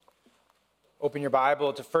Open your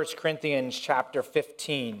Bible to 1 Corinthians chapter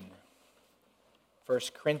 15. 1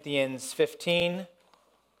 Corinthians 15.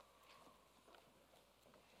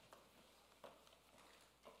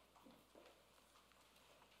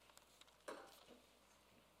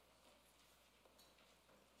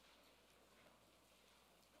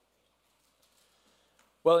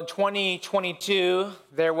 Well, in 2022,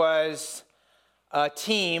 there was a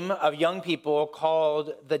team of young people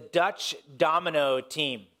called the Dutch Domino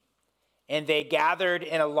Team. And they gathered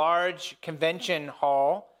in a large convention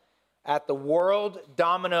hall at the World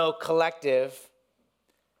Domino Collective.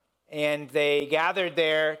 And they gathered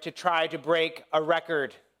there to try to break a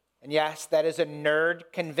record. And yes, that is a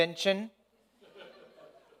nerd convention.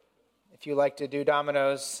 If you like to do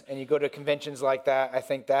dominoes and you go to conventions like that, I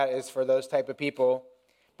think that is for those type of people.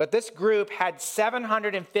 But this group had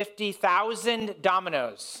 750,000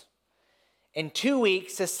 dominoes in 2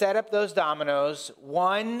 weeks to set up those dominoes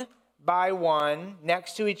one by one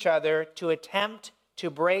next to each other to attempt to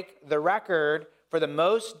break the record for the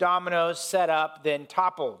most dominoes set up then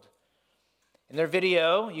toppled. In their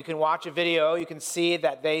video, you can watch a video, you can see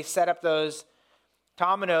that they set up those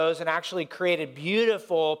dominoes and actually created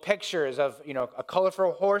beautiful pictures of,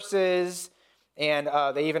 colorful horses, and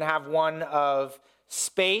they even have one of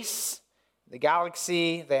space, the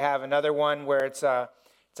galaxy. They have another one where it's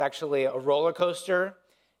actually a roller coaster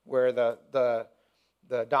where the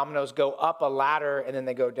dominoes go up a ladder and then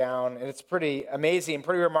they go down. And it's pretty amazing,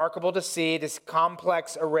 pretty remarkable to see this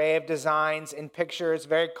complex array of designs and pictures,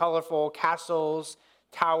 very colorful castles,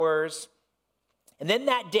 towers. And then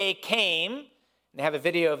that day came, and they have a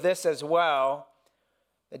video of this as well,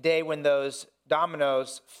 the day when those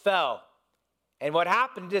dominoes fell. And what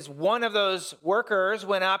happened is one of those workers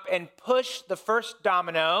went up and pushed the first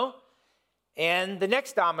domino, and the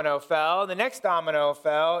next domino fell, the next domino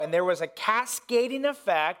fell, and there was a cascading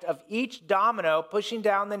effect of each domino pushing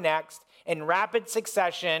down the next in rapid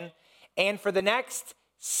succession. And for the next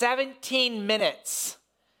 17 minutes,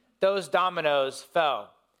 those dominoes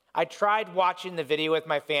fell. I tried watching the video with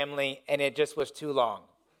my family, and it just was too long.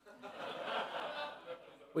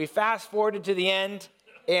 We fast forwarded to the end,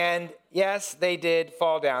 and yes, they did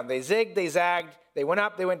fall down. They zigged, they zagged, they went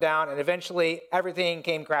up, they went down, and eventually everything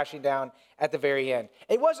came crashing down at the very end.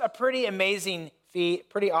 It was a pretty amazing feat,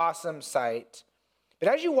 pretty awesome sight. But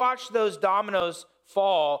as you watch those dominoes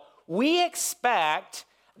fall, we expect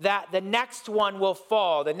that the next one will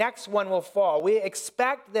fall. The next one will fall. We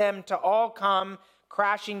expect them to all come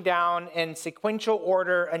crashing down in sequential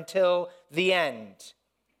order until the end.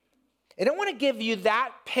 And I want to give you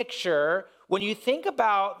that picture when you think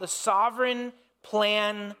about the sovereign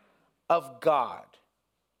plan of God.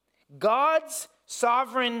 God's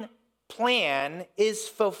sovereign plan is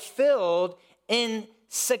fulfilled in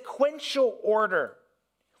sequential order,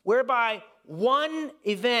 whereby one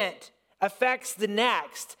event affects the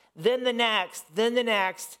next, then the next, then the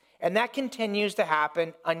next, and that continues to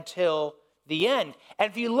happen until the end.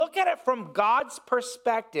 And if you look at it from God's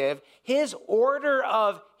perspective, his order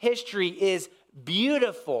of history is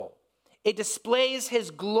beautiful. It displays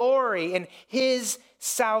his glory and his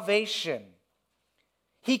salvation.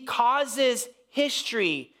 He causes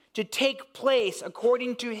history to take place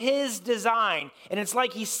according to his design. And it's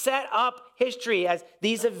like he set up history as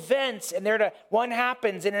these events, and one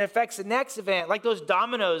happens and it affects the next event, like those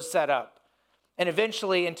dominoes set up. And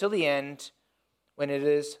eventually until the end, when it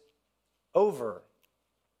is over.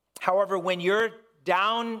 However, when you're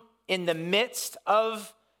down in the midst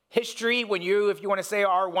of history, when you, if you want to say,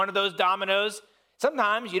 are one of those dominoes,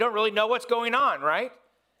 sometimes you don't really know what's going on, right?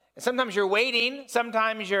 And sometimes you're waiting,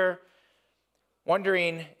 sometimes you're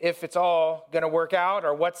wondering if it's all going to work out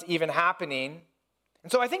or what's even happening.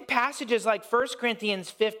 And so I think passages like 1 Corinthians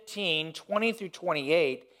 15, 20 through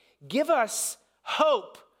 28 give us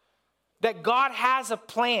hope that God has a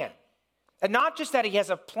plan. And not just that he has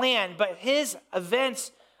a plan, but his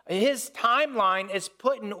events, his timeline is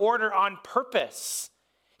put in order on purpose.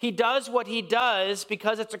 He does what he does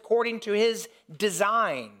because it's according to his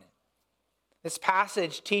design. This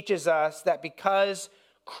passage teaches us that because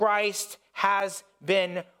Christ has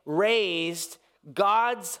been raised,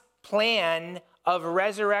 God's plan of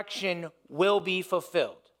resurrection will be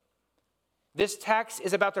fulfilled. This text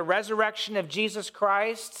is about the resurrection of Jesus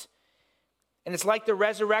Christ, and it's like the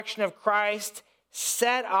resurrection of Christ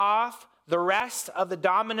set off the rest of the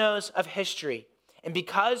dominoes of history. And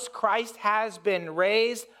because Christ has been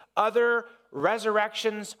raised, other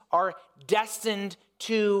resurrections are destined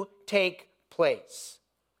to take place.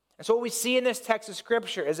 And so what we see in this text of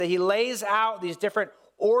Scripture is that he lays out these different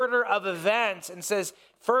order of events and says,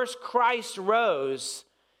 first Christ rose,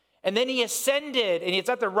 And then he ascended, and he's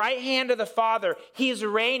at the right hand of the Father. He's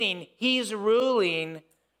reigning, he's ruling.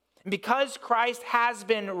 And because Christ has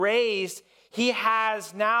been raised, he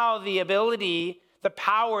has now the ability, the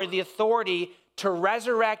power, the authority to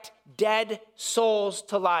resurrect dead souls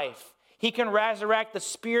to life. He can resurrect the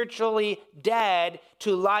spiritually dead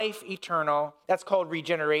to life eternal. That's called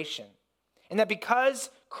regeneration. And that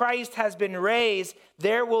because Christ has been raised,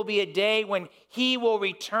 there will be a day when he will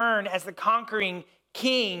return as the conquering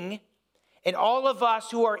king, and all of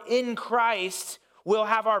us who are in Christ will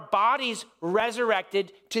have our bodies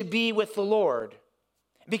resurrected to be with the Lord.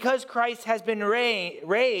 Because Christ has been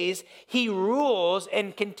raised, he rules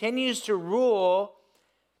and continues to rule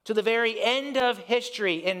to the very end of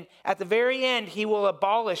history. And at the very end, he will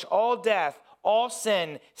abolish all death, all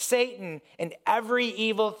sin, Satan, and every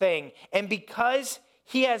evil thing. And because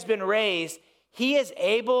he has been raised, he is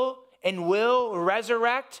able and will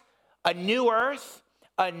resurrect a new earth,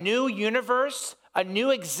 a new universe, a new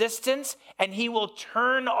existence, and he will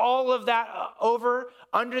turn all of that over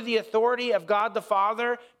under the authority of God the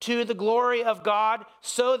Father to the glory of God,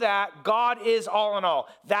 so that God is all in all.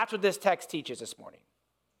 That's what this text teaches this morning.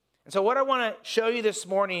 And so what I want to show you this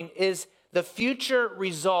morning is the future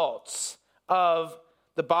results of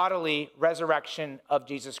the bodily resurrection of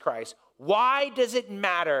Jesus Christ. Why does it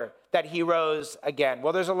matter that he rose again?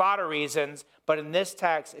 Well, there's a lot of reasons, but in this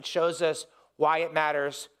text, it shows us why it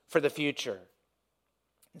matters for the future.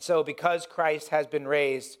 And so because Christ has been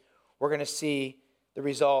raised, we're going to see the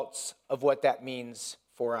results of what that means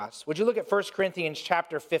for us. Would you look at 1 Corinthians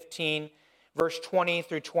chapter 15, verse 20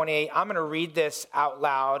 through 28? I'm going to read this out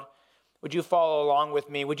loud. Would you follow along with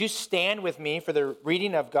me? Would you stand with me for the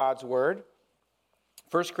reading of God's word?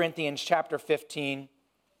 1 Corinthians chapter 15,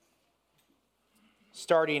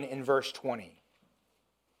 starting in verse 20.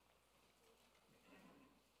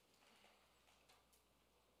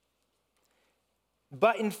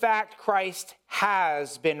 But in fact, Christ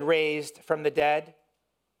has been raised from the dead,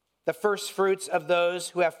 the first fruits of those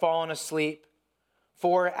who have fallen asleep.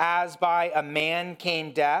 For as by a man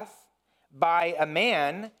came death, by a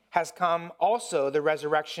man has come also the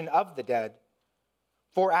resurrection of the dead.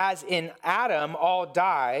 For as in Adam all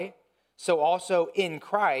die, so also in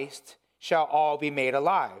Christ shall all be made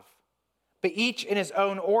alive. But each in his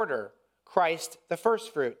own order, Christ the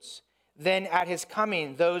firstfruits, then at his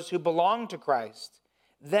coming those who belong to Christ.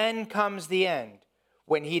 Then comes the end,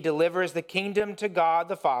 when he delivers the kingdom to God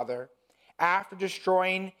the Father, after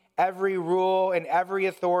destroying every rule and every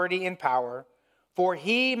authority and power. For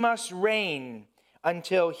he must reign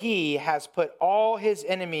until he has put all his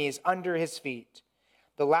enemies under his feet.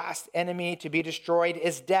 The last enemy to be destroyed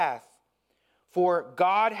is death. For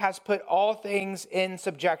God has put all things in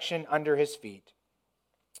subjection under his feet.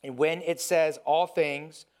 And when it says all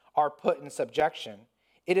things are put in subjection,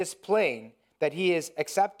 it is plain that he is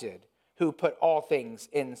accepted who put all things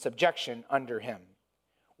in subjection under him.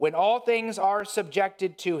 When all things are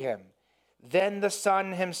subjected to him, then the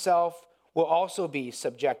Son himself will also be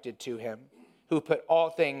subjected to him, who put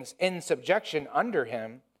all things in subjection under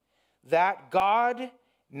him, that God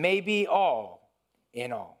may be all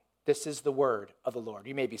in all. This is the word of the Lord.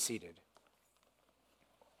 You may be seated.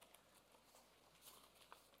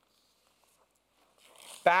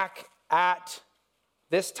 Back at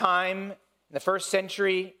this time, in the first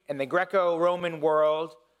century, in the Greco-Roman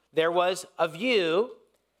world, there was a view,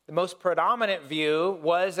 the most predominant view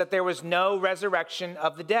was that there was no resurrection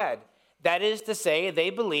of the dead. That is to say, they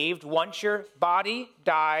believed once your body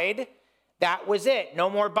died, that was it, no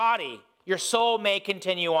more body. Your soul may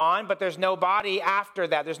continue on, but there's no body after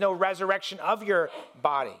that. There's no resurrection of your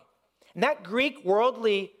body. And that Greek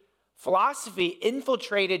worldly philosophy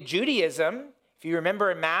infiltrated Judaism. If you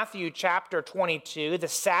remember in Matthew chapter 22, the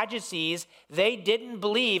Sadducees, they didn't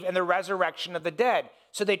believe in the resurrection of the dead.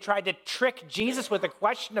 So they tried to trick Jesus with a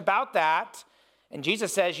question about that. And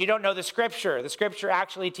Jesus says, you don't know the scripture. The scripture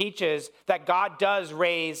actually teaches that God does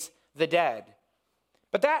raise the dead.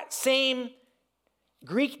 But that same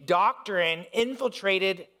Greek doctrine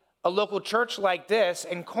infiltrated a local church like this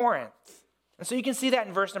in Corinth. And so you can see that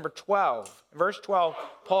in verse number 12. In verse 12,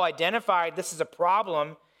 Paul identified this as a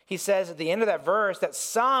problem. He says at the end of that verse that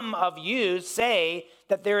some of you say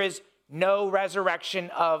that there is no resurrection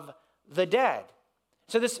of the dead.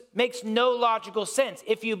 So this makes no logical sense.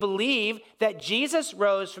 If you believe that Jesus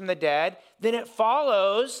rose from the dead, then it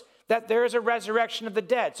follows that there is a resurrection of the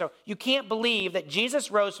dead. So you can't believe that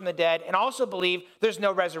Jesus rose from the dead and also believe there's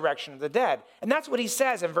no resurrection of the dead. And that's what he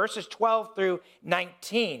says in verses 12 through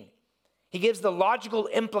 19. He gives the logical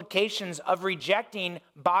implications of rejecting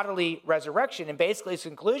bodily resurrection. And basically his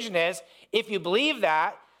conclusion is, if you believe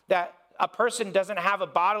that a person doesn't have a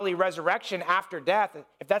bodily resurrection after death,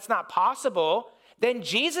 if that's not possible, then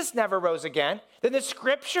Jesus never rose again. Then the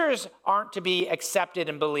scriptures aren't to be accepted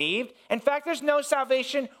and believed. In fact, there's no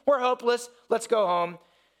salvation. We're hopeless. Let's go home.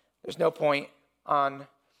 There's no point on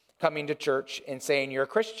coming to church and saying you're a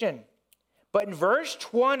Christian. But in verse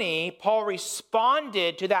 20, Paul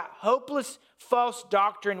responded to that hopeless false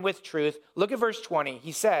doctrine with truth. Look at verse 20.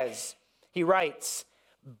 He writes,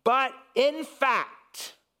 but in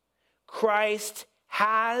fact, Christ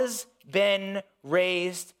has been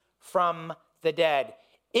raised from the dead.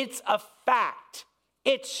 It's a fact.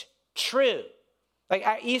 It's true. Like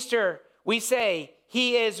at Easter, we say,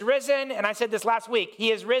 he is risen. And I said this last week,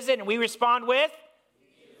 he is risen. And we respond with,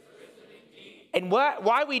 he is risen indeed. And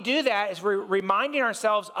why we do that is we're reminding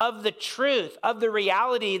ourselves of the truth, of the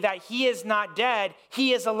reality that he is not dead.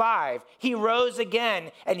 He is alive. He rose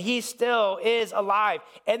again, and he still is alive.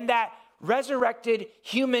 And that resurrected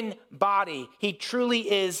human body, he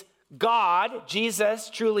truly is God. Jesus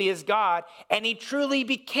truly is God, and he truly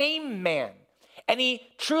became man, and he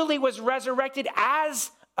truly was resurrected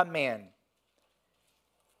as a man.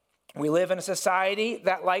 We live in a society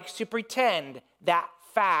that likes to pretend that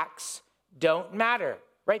facts don't matter,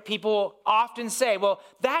 right? People often say, well,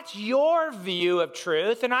 that's your view of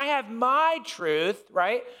truth, and I have my truth,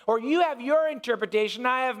 right? Or you have your interpretation,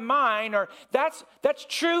 I have mine, or that's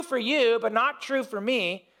true for you, but not true for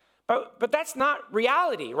me. But that's not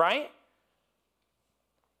reality, right?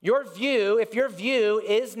 If your view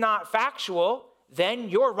is not factual, then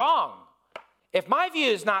you're wrong. If my view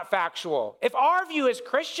is not factual, if our view as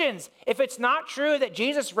Christians, if it's not true that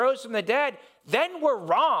Jesus rose from the dead, then we're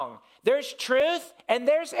wrong. There's truth and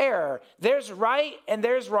there's error. There's right and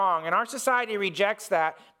there's wrong. And our society rejects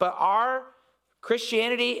that. But our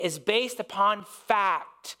Christianity is based upon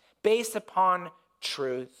fact, based upon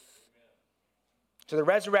truth. So the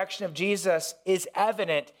resurrection of Jesus is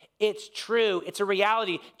evident. It's true. It's a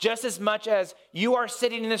reality. Just as much as you are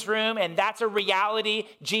sitting in this room and that's a reality,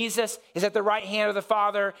 Jesus is at the right hand of the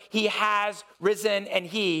Father. He has risen and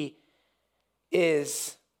he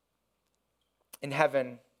is in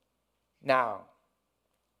heaven now.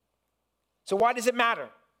 So why does it matter?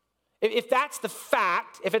 If that's the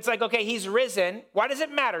fact, if it's like, okay, he's risen, why does it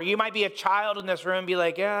matter? You might be a child in this room and be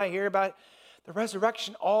like, yeah, I hear about the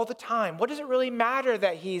resurrection all the time. What does it really matter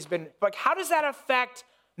that he's been, like, how does that affect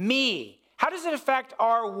me? How does it affect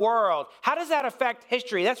our world? How does that affect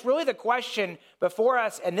history? That's really the question before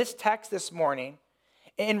us in this text this morning.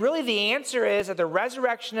 And really the answer is that the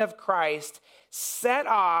resurrection of Christ set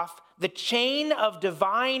off the chain of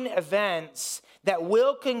divine events that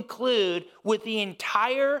will conclude with the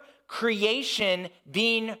entire creation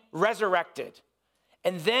being resurrected.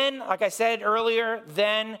 And then, like I said earlier,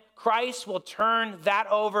 then Christ will turn that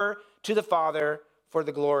over to the Father for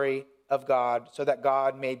the glory of God, so that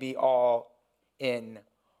God may be all in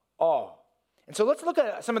all. And so let's look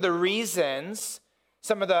at some of the reasons,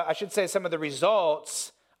 some of the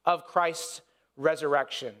results of Christ's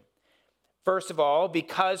resurrection. First of all,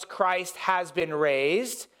 because Christ has been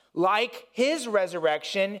raised, like his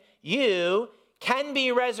resurrection, you can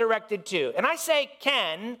be resurrected too. And I say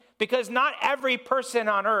can because not every person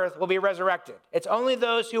on earth will be resurrected. It's only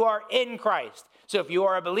those who are in Christ. So if you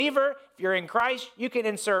are a believer, if you're in Christ, you can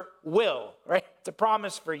insert will, right? It's a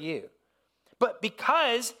promise for you. But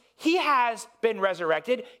because he has been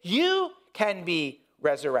resurrected, you can be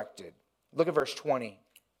resurrected. Look at verse 20.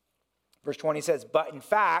 Verse 20 says, but in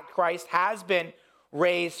fact, Christ has been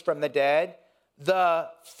raised from the dead, the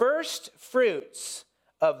first fruits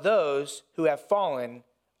of those who have fallen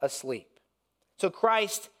asleep. So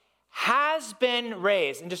Christ has been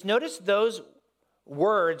raised. And just notice those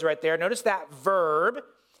words right there. Notice that verb.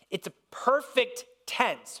 It's a perfect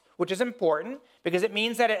tense, which is important because it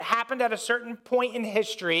means that it happened at a certain point in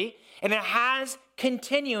history and it has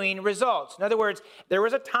continuing results. In other words, there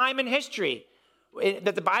was a time in history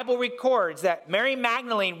that the Bible records that Mary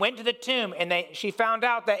Magdalene went to the tomb and she found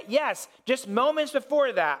out that, yes, just moments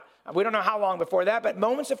before that, we don't know how long before that, but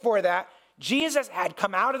moments before that, Jesus had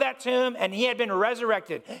come out of that tomb and he had been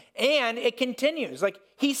resurrected. And it continues, like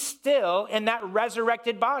he's still in that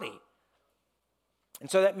resurrected body.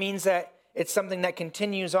 And so that means that it's something that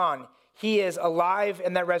continues on. He is alive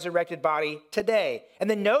in that resurrected body today. And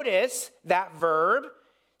then notice that verb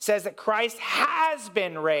says that Christ has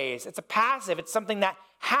been raised. It's a passive. It's something that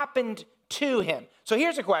happened to him. So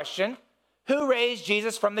here's a question. Who raised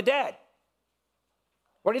Jesus from the dead?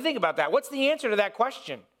 What do you think about that? What's the answer to that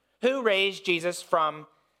question? Who raised Jesus from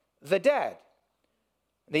the dead?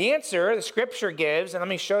 The answer the scripture gives, and let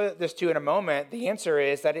me show this to you in a moment, the answer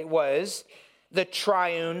is that it was the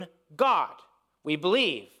triune God. We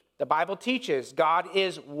believe The Bible teaches God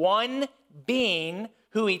is one being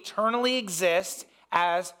who eternally exists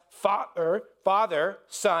as Father,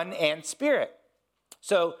 Son, and Spirit.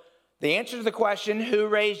 So the answer to the question, who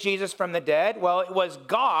raised Jesus from the dead? Well, it was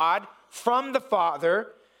God from the Father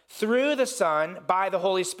through the Son by the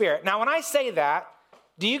Holy Spirit. Now, when I say that,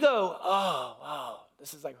 do you go, oh, wow,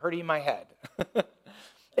 this is like hurting my head?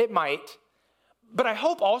 It might. But I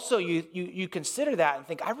hope also you consider that and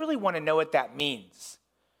think, I really want to know what that means.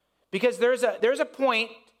 Because there's a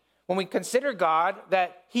point when we consider God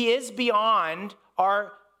that he is beyond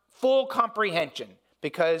our full comprehension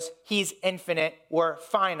because he's infinite, we're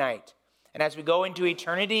finite. And as we go into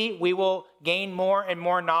eternity, we will gain more and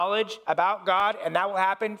more knowledge about God, and that will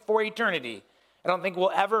happen for eternity. I don't think we'll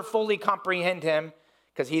ever fully comprehend him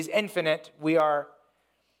because he's infinite. We are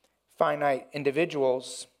finite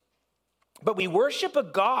individuals. But we worship a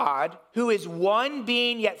God who is one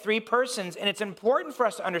being yet three persons, and it's important for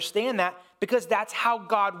us to understand that because that's how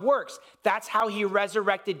God works. That's how he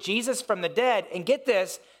resurrected Jesus from the dead. And get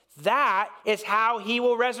this, that is how he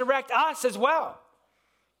will resurrect us as well.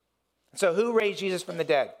 So who raised Jesus from the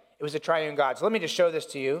dead? It was the triune God. So let me just show this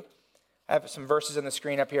to you. I have some verses on the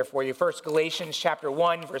screen up here for you. First, Galatians chapter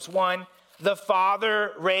 1, verse 1. The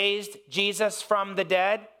Father raised Jesus from the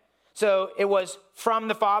dead. So it was from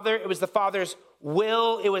the Father. It was the Father's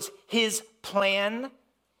will. It was his plan.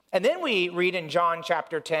 And then we read in John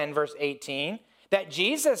chapter 10, verse 18, that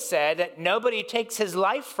Jesus said that nobody takes his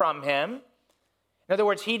life from him. In other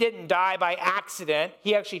words, he didn't die by accident.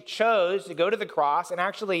 He actually chose to go to the cross and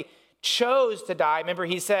actually chose to die. Remember,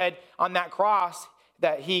 he said on that cross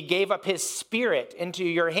that he gave up his spirit. Into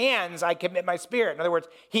your hands I commit my spirit. In other words,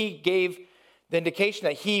 he gave the indication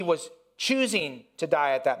that he was choosing to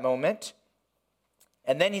die at that moment.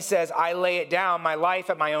 And then he says, I lay it down, my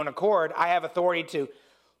life at my own accord. I have authority to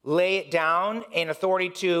lay it down and authority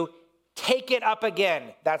to take it up again.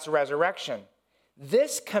 That's resurrection.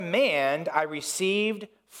 This command I received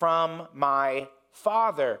from my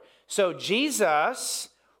Father. So Jesus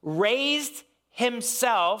raised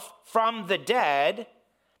himself from the dead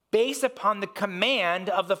based upon the command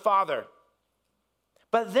of the Father.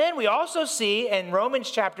 But then we also see in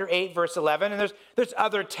Romans chapter 8, verse 11, and there's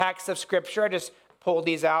other texts of Scripture. I just pulled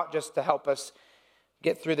these out just to help us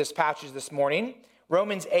get through this passage this morning.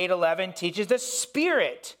 Romans 8:11 teaches the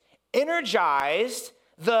Spirit energized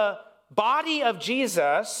the body of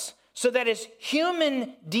Jesus so that his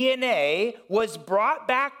human DNA was brought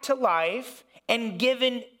back to life and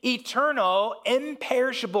given eternal,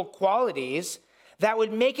 imperishable qualities that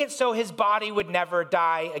would make it so his body would never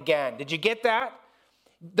die again. Did you get that?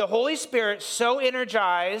 The Holy Spirit so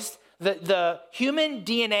energized the human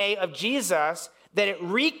DNA of Jesus that it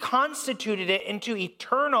reconstituted it into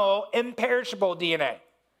eternal, imperishable DNA.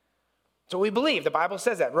 So we believe. The Bible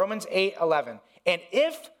says that. Romans 8:11. And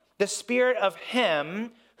if the Spirit of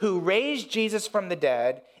him who raised Jesus from the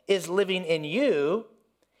dead is living in you,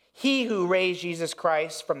 he who raised Jesus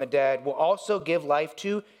Christ from the dead will also give life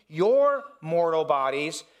to your mortal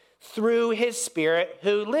bodies through his Spirit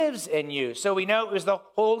who lives in you. So we know it was the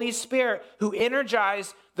Holy Spirit who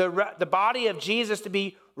energized the body of Jesus to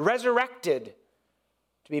be resurrected,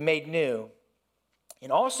 to be made new.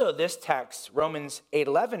 And also this text, Romans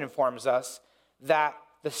 8:11, informs us that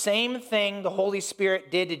the same thing the Holy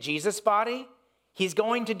Spirit did to Jesus' body, he's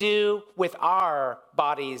going to do with our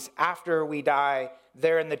bodies after we die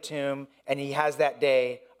there in the tomb, and he has that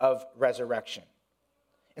day of resurrection.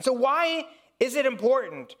 And so why is it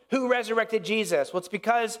important who resurrected Jesus? Well, it's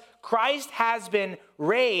because Christ has been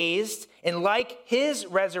raised, and like his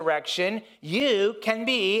resurrection, you can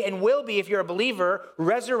be and will be, if you're a believer,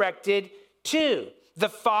 resurrected too. The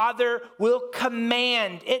Father will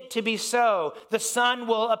command it to be so. The Son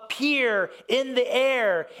will appear in the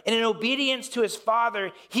air, and in obedience to his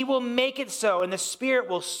Father, he will make it so. And the Spirit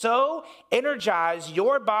will so energize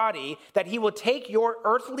your body that he will take your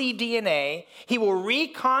earthly DNA, he will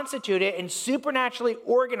reconstitute it and supernaturally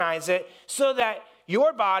organize it so that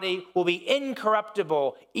your body will be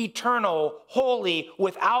incorruptible, eternal, holy,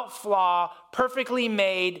 without flaw, perfectly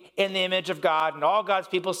made in the image of God. And all God's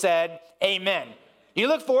people said, amen. You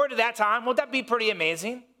look forward to that time? Won't that be pretty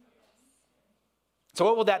amazing? So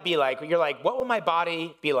what will that be like? You're like, what will my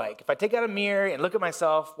body be like? If I take out a mirror and look at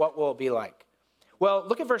myself, what will it be like? Well,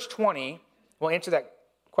 look at verse 20. We'll answer that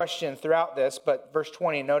question throughout this, but verse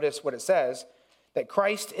 20, notice what it says, that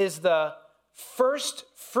Christ is the first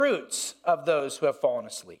fruits of those who have fallen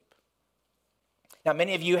asleep. Now,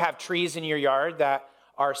 many of you have trees in your yard that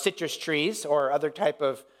are citrus trees or other type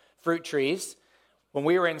of fruit trees. When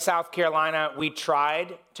we were in South Carolina, we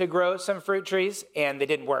tried to grow some fruit trees, and they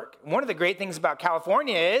didn't work. One of the great things about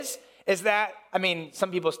California is that, I mean, some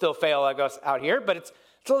people still fail, I guess, out here, but it's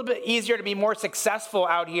a little bit easier to be more successful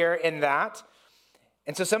out here in that.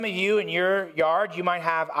 And so some of you in your yard, you might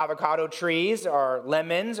have avocado trees or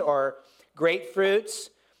lemons or grapefruits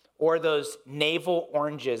or those navel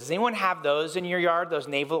oranges. Does anyone have those in your yard, those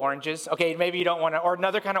navel oranges? Okay, maybe you don't want to, or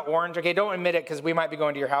another kind of orange. Okay, don't admit it because we might be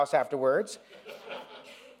going to your house afterwards.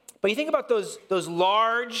 But you think about those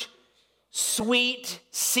large, sweet,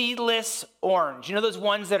 seedless orange. You know those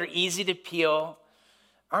ones that are easy to peel?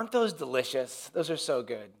 Aren't those delicious? Those are so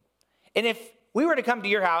good. And if we were to come to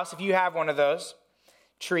your house, if you have one of those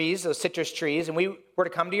trees, those citrus trees, and we were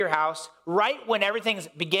to come to your house right when everything's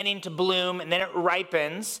beginning to bloom and then it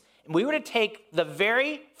ripens, and we were to take the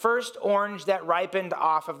very first orange that ripened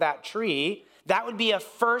off of that tree, that would be a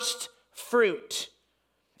first fruit.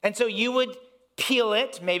 And so you would peel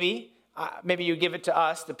it, maybe you give it to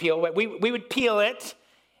us to peel. We would peel it,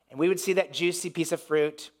 and we would see that juicy piece of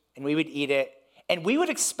fruit, and we would eat it. And we would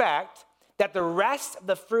expect that the rest of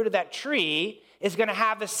the fruit of that tree is going to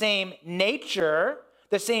have the same nature,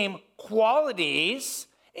 the same qualities,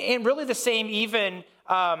 and really the same even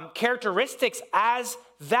characteristics as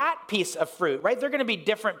that piece of fruit, right? They're going to be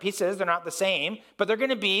different pieces. They're not the same, but they're going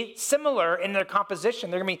to be similar in their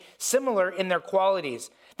composition. They're going to be similar in their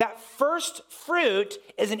qualities. That first fruit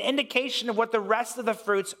is an indication of what the rest of the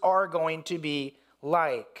fruits are going to be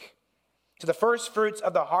like. So the first fruits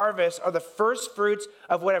of the harvest are the first fruits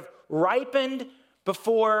of what have ripened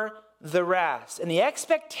before the rest. And the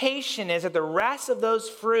expectation is that the rest of those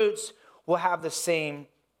fruits will have the same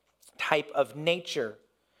type of nature.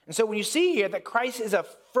 And so when you see here that Christ is a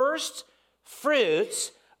first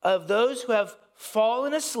fruits of those who have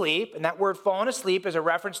fallen asleep, and that word fallen asleep is a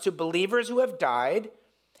reference to believers who have died,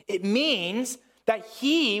 it means that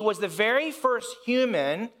he was the very first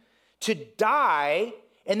human to die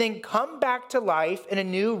and then come back to life in a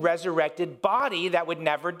new resurrected body that would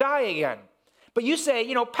never die again. But you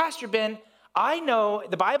say, Pastor Ben, I know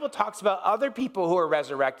the Bible talks about other people who are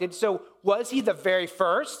resurrected, so was he the very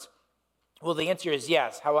first? Well, the answer is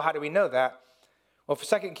yes. How do we know that? Well,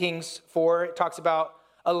 for 2 Kings 4, it talks about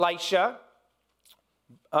Elisha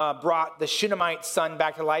brought the Shunammite son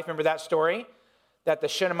back to life. Remember that story? That the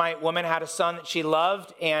Shunammite woman had a son that she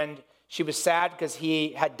loved, and she was sad because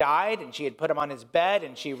he had died, and she had put him on his bed,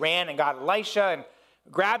 and she ran and got Elisha and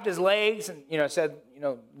grabbed his legs and, said,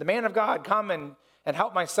 the man of God, come and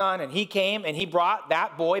help my son. And he came, and he brought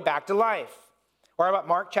that boy back to life. Or how about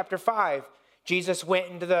Mark chapter 5? Jesus went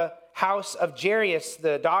into the house of Jairus,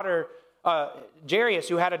 the daughter, Jairus,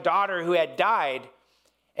 who had a daughter who had died,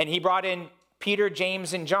 and he brought in Peter,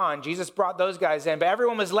 James, and John. Jesus brought those guys in, but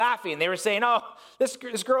everyone was laughing. They were saying, oh, this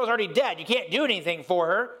girl's already dead. You can't do anything for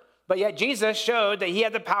her. But yet Jesus showed that he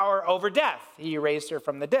had the power over death. He raised her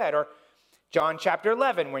from the dead. Or John chapter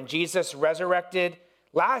 11, when Jesus resurrected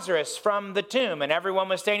Lazarus from the tomb, and everyone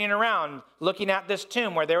was standing around looking at this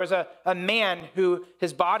tomb where there was a man who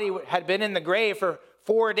his body had been in the grave for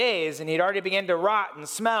 4 days, and he'd already begun to rot and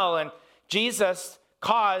smell, and Jesus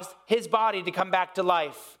caused his body to come back to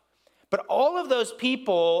life. But all of those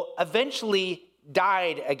people eventually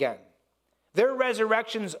died again. Their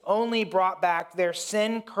resurrections only brought back their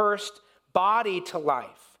sin-cursed body to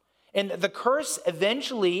life. And the curse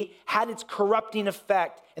eventually had its corrupting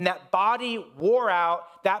effect, and that body wore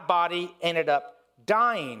out, that body ended up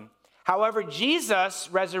dying. However, Jesus'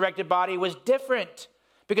 resurrected body was different,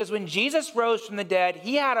 because when Jesus rose from the dead,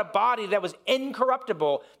 he had a body that was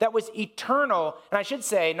incorruptible, that was eternal, and I should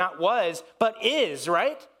say not was, but is,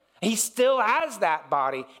 right? He still has that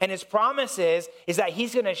body, and his promise is that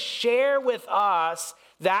he's going to share with us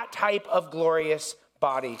that type of glorious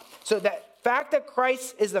body. So that fact that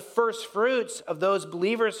Christ is the first fruits of those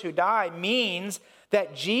believers who die means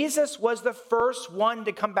that Jesus was the first one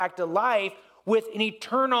to come back to life with an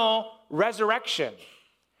eternal resurrection.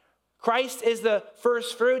 Christ is the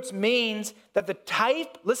first fruits means that the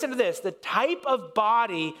type of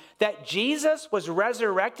body that Jesus was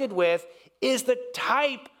resurrected with is the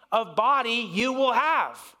type of body you will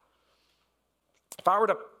have. If I were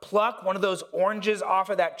to pluck one of those oranges off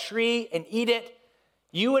of that tree and eat it,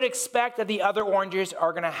 you would expect that the other oranges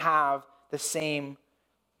are going to have the same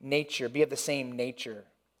nature, be of the same nature.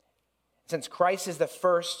 Since Christ is the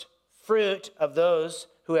first fruit of those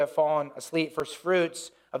who have fallen asleep, first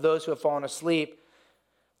fruits of those who have fallen asleep,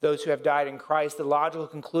 those who have died in Christ, the logical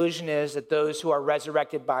conclusion is that those who are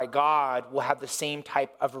resurrected by God will have the same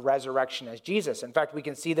type of resurrection as Jesus. In fact, we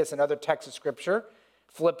can see this in other texts of Scripture.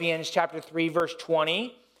 Philippians chapter 3, verse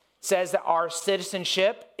 20 says that our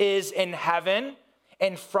citizenship is in heaven,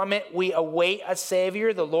 and from it we await a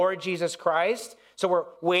Savior, the Lord Jesus Christ. So we're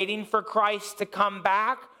waiting for Christ to come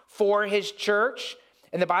back for his church.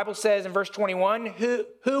 And the Bible says in verse 21, who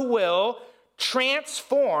will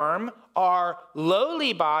transform our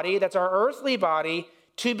lowly body, that's our earthly body,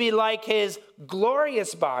 to be like his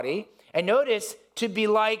glorious body. And notice, to be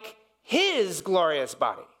like his glorious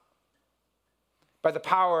body, by the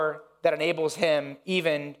power that enables him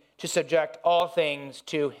even to subject all things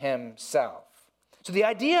to himself. So the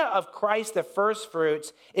idea of Christ, the first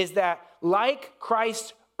fruits, is that like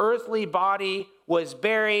Christ's earthly body was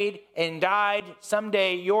buried and died,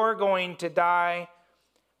 someday you're going to die,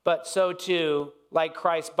 but so too, like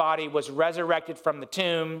Christ's body was resurrected from the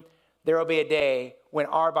tomb, there will be a day when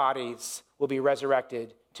our bodies will be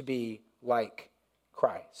resurrected to be like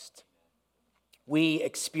Christ. We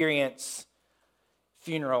experience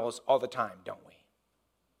funerals all the time, don't we?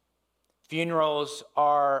 Funerals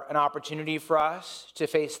are an opportunity for us to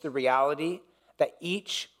face the reality that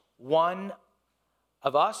each one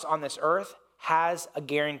of us on this earth has a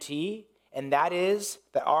guarantee, and that is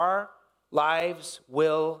that our lives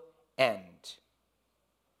will end.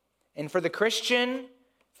 And for the Christian,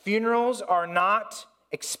 funerals are not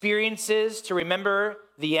experiences to remember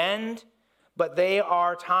the end, but they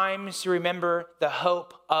are times to remember the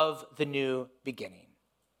hope of the new beginning.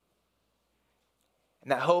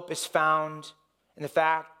 And that hope is found in the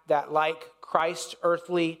fact that like Christ's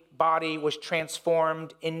earthly body was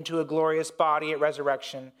transformed into a glorious body at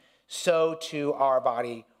resurrection, so too our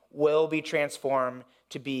body will be transformed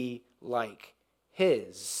to be like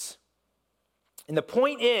his. And the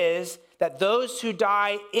point is that those who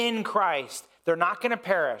die in Christ, they're not going to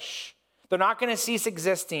perish. They're not going to cease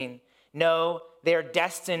existing. No, they are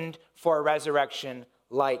destined for a resurrection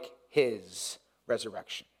like his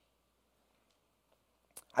resurrection.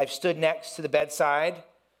 I've stood next to the bedside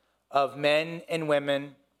of men and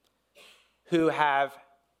women who have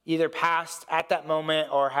either passed at that moment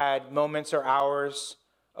or had moments or hours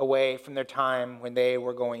away from their time when they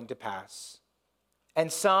were going to pass. And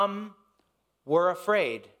some were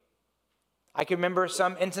afraid. I can remember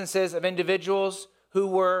some instances of individuals who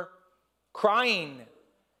were crying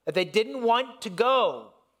that they didn't want to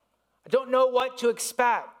go. I don't know what to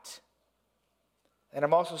expect. And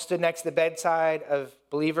I'm also stood next to the bedside of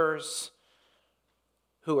believers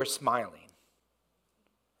who were smiling.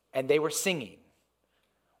 And they were singing.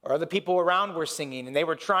 Or other people around were singing, and they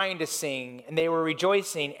were trying to sing, and they were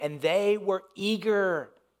rejoicing, and they were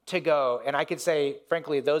eager to go. And I could say,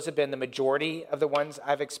 frankly, those have been the majority of the ones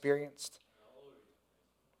I've experienced.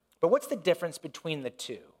 But what's the difference between the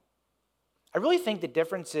two? I really think the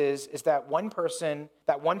difference is that one person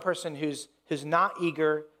who's not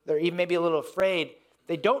eager, they're even maybe a little afraid,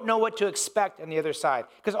 they don't know what to expect on the other side.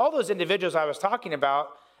 Because all those individuals I was talking about,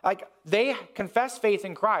 like, they confessed faith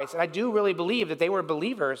in Christ, and I do really believe that they were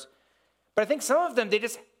believers. But I think some of them,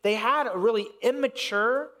 they had a really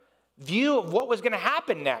immature view of what was going to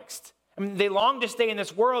happen next. I mean, they longed to stay in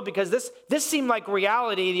this world because this seemed like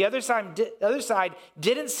reality. The other side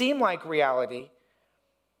didn't seem like reality.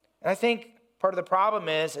 And I think part of the problem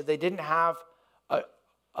is that they didn't have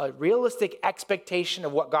a realistic expectation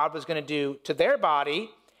of what God was going to do to their body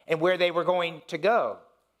and where they were going to go.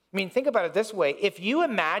 I mean, think about it this way. If you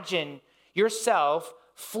imagine yourself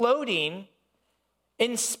floating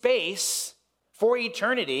in space for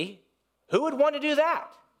eternity, who would want to do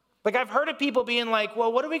that? Like, I've heard of people being like,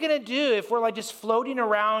 well, what are we going to do if we're like just floating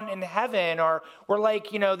around in heaven, or we're like,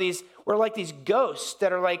 we're like these ghosts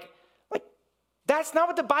that are like, that's not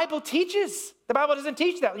what the Bible teaches. The Bible doesn't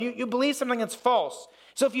teach that. You believe something that's false.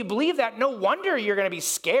 So if you believe that, no wonder you're going to be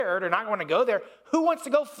scared or not want to go there. Who wants to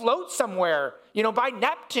go float somewhere, by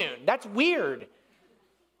Neptune? That's weird.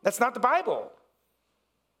 That's not the Bible.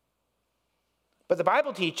 But the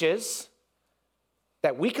Bible teaches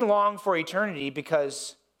that we can long for eternity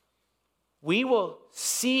because we will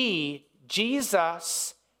see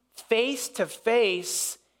Jesus face to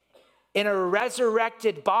face in a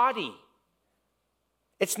resurrected body.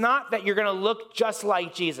 It's not that you're going to look just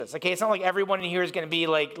like Jesus, okay? It's not like everyone in here is going to be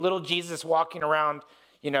like little Jesus walking around,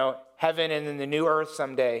 heaven and in the new earth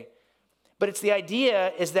someday. But it's the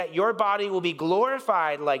idea is that your body will be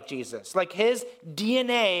glorified like Jesus. Like his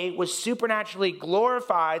DNA was supernaturally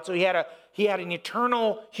glorified, so he had an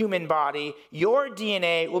eternal human body. Your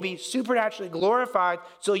DNA will be supernaturally glorified,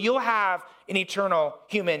 so you'll have an eternal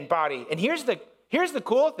human body. And here's the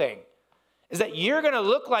cool thing, is that you're going to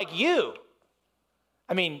look like you.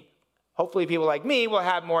 I mean, hopefully people like me will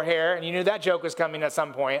have more hair, and you knew that joke was coming at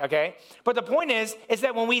some point, okay? But the point is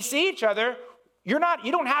that when we see each other, you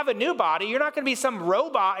don't have a new body. You're not going to be some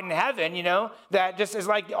robot in heaven, that just is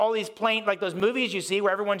like all these plain, like those movies you see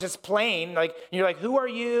where everyone's just plain, like, and you're like, who are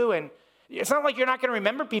you? And it's not like you're not going to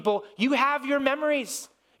remember people. You have your memories.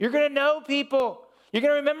 You're going to know people. You're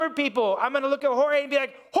going to remember people. I'm going to look at Jorge and be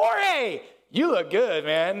like, Jorge, you look good,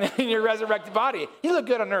 man, in your resurrected body. You look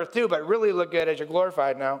good on earth too, but really look good as you're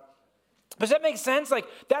glorified now. Does that make sense? Like,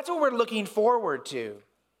 that's what we're looking forward to.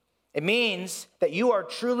 It means that you are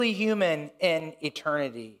truly human in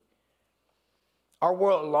eternity. Our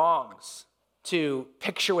world longs to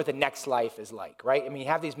picture what the next life is like, right? I mean, you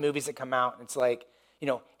have these movies that come out, and it's like,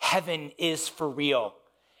 heaven is for real.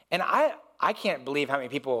 And I can't believe how many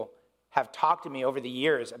people have talked to me over the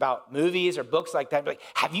years about movies or books like that. Like,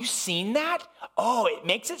 have you seen that? Oh, it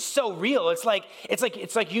makes it so real. It's like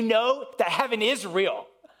that heaven is real.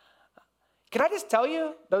 Can I just tell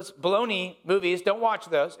you, those baloney movies, don't watch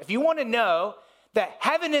those. If you want to know that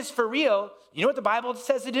heaven is for real, you know what the Bible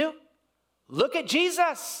says to do? Look at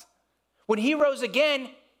Jesus. When he rose again,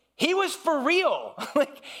 he was for real.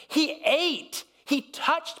 Like, he ate, he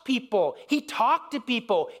touched people, he talked to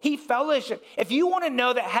people, he fellowshiped. If you want to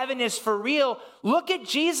know that heaven is for real, look at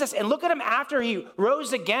Jesus and look at him after he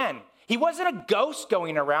rose again. He wasn't a ghost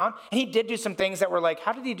going around, and he did do some things that were like,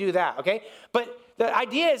 how did he do that? Okay, but the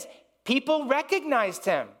idea is, people recognized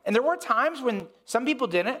him. And there were times when some people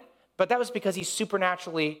didn't, but that was because he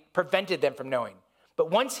supernaturally prevented them from knowing. But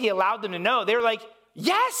once he allowed them to know, they were like,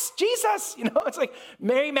 yes, Jesus. It's like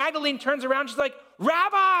Mary Magdalene turns around. She's like,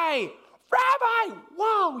 Rabbi,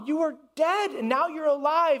 wow, you were dead and now you're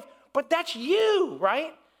alive. But that's you,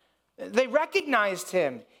 right? They recognized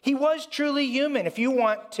him. He was truly human. If you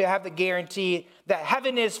want to have the guarantee that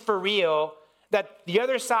heaven is for real, that the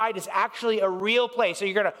other side is actually a real place. So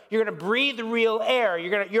you're gonna breathe real air.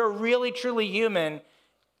 You're really truly human.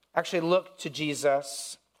 Actually, look to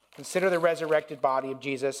Jesus. Consider the resurrected body of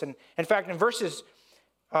Jesus. And in fact, in verses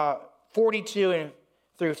 42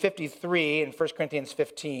 through 53 in 1 Corinthians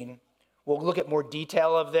 15, we'll look at more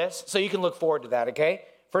detail of this. So you can look forward to that, okay?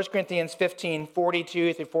 1 Corinthians 15,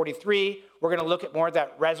 42 through 43, we're going to look at more of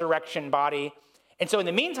that resurrection body. And so in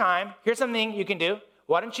the meantime, here's something you can do.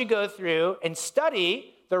 Why don't you go through and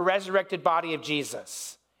study the resurrected body of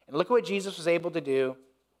Jesus? And look at what Jesus was able to do,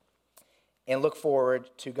 and look forward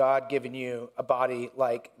to God giving you a body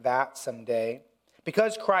like that someday.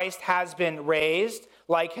 Because Christ has been raised,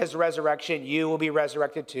 like his resurrection, you will be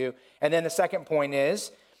resurrected too. And then the second point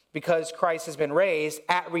is, because Christ has been raised,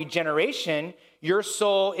 at regeneration, your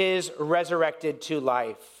soul is resurrected to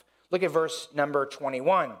life. Look at verse number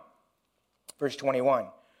 21. Verse 21.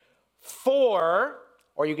 For,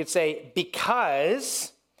 or you could say,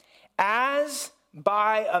 because, as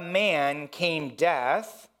by a man came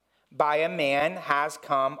death, by a man has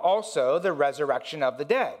come also the resurrection of the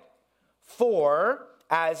dead. For,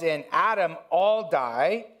 as in Adam all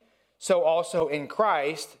die, so also in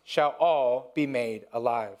Christ shall all be made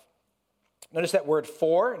alive. Notice that word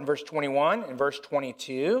for in verse 21 and verse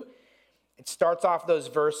 22. It starts off those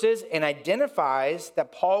verses and identifies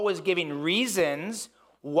that Paul was giving reasons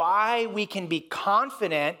why we can be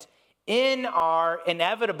confident in our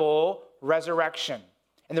inevitable resurrection.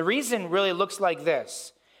 And the reason really looks like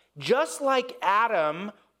this. Just like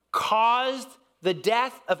Adam caused the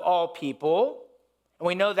death of all people, and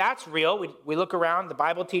we know that's real. We look around, the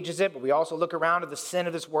Bible teaches it, but we also look around at the sin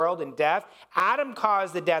of this world and death. Adam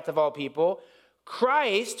caused the death of all people.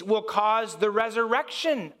 Christ will cause the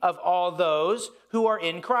resurrection of all those who are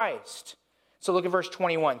in Christ. So look at verse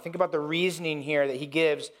 21. Think about the reasoning here that he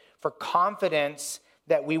gives for confidence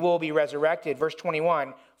that we will be resurrected. Verse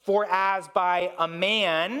 21, for as by a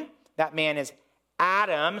man, that man is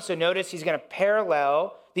Adam. So notice he's going to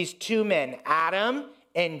parallel these two men, Adam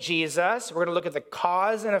and Jesus. We're going to look at the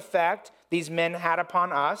cause and effect these men had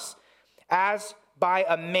upon us. As by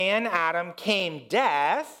a man, Adam, came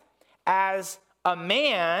death, as by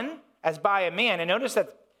a man. And notice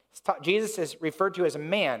that Jesus is referred to as a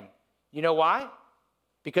man. You know why?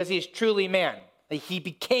 Because he's truly man. He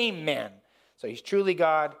became man. So he's truly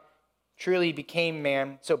God, truly became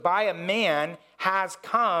man. So by a man has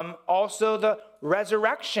come also the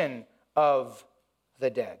resurrection of the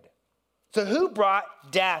dead. So who brought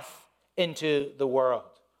death into the world?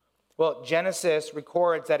 Well, Genesis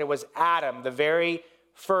records that it was Adam, the very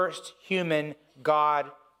first human God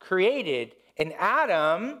created. And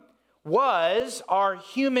Adam was our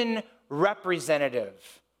human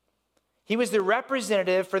representative. He was the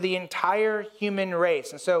representative for the entire human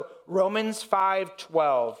race. And so Romans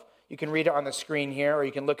 5:12, you can read it on the screen here, or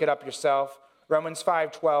you can look it up yourself. Romans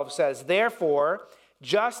 5:12 says, therefore,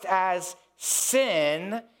 just as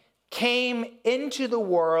sin came into the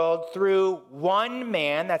world through one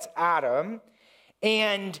man, that's Adam,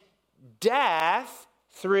 and death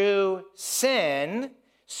through sin.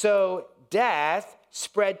 So death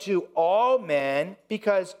spread to all men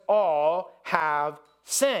because all have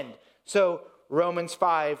sinned. So Romans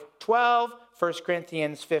 5:12, 1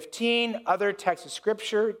 Corinthians 15, other texts of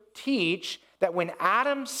Scripture teach that when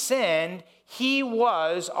Adam sinned, he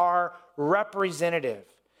was our representative.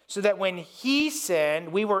 So that when he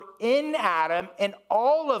sinned, we were in Adam, and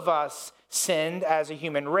all of us sinned as a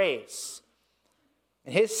human race.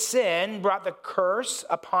 And his sin brought the curse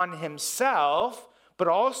upon himself, but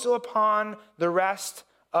also upon the rest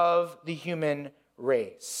of the human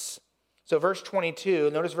race. So verse 22,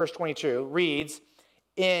 notice verse 22 reads,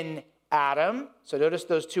 in Adam, so notice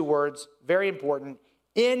those two words, very important,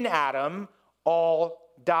 in Adam all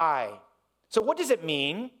die. So what does it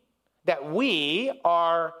mean that we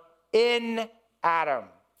are in Adam?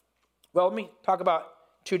 Well, let me talk about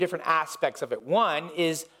two different aspects of it. One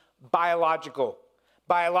is biological.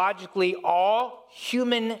 Biologically, all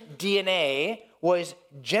human DNA was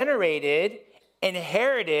generated,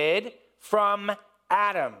 inherited from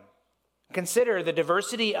Adam. Consider the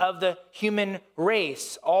diversity of the human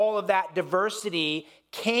race. All of that diversity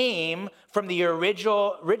came from the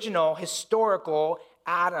original historical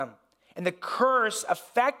Adam. And the curse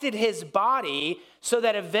affected his body so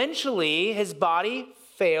that eventually his body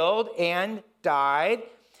failed and died.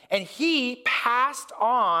 And he passed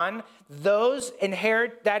on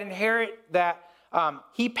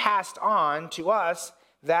he passed on to us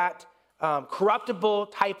that corruptible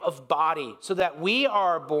type of body, so that we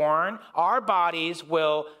are born, our bodies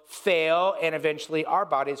will fail, and eventually our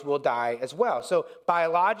bodies will die as well. So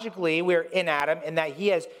biologically, we're in Adam, in that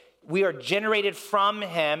we are generated from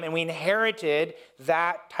him, and we inherited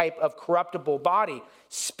that type of corruptible body.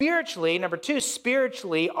 Spiritually, number two,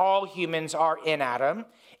 spiritually, all humans are in Adam,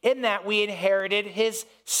 in that we inherited his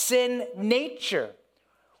sin nature.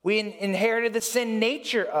 We inherited the sin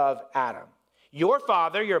nature of Adam. Your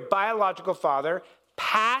father, your biological father,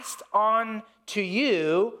 passed on to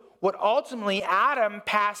you what ultimately Adam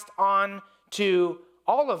passed on to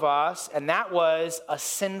all of us, and that was a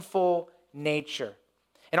sinful nature.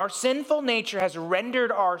 And our sinful nature has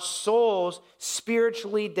rendered our souls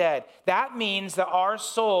spiritually dead. That means that our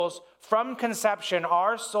souls, from conception,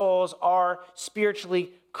 our souls are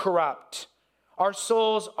spiritually corrupt. Our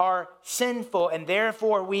souls are sinful, and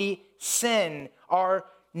therefore we sin. Our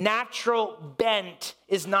natural bent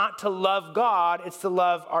is not to love God, it's to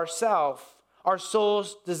love ourselves. Our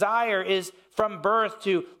soul's desire is from birth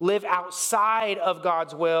to live outside of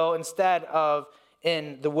God's will instead of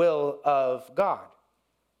in the will of God.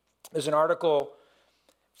 There's an article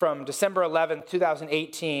from December 11th,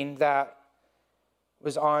 2018 that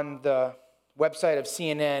was on the website of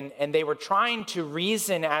CNN, and they were trying to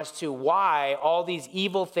reason as to why all these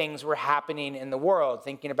evil things were happening in the world,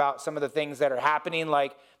 thinking about some of the things that are happening,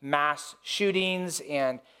 like mass shootings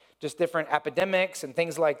and just different epidemics and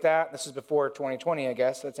things like that. This is before 2020, I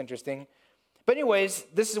guess. That's interesting. But anyways,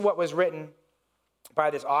 this is what was written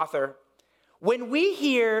by this author. When we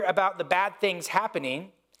hear about the bad things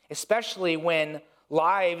happening, especially when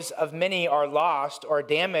lives of many are lost or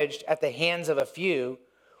damaged at the hands of a few,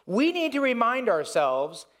 we need to remind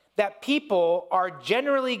ourselves that people are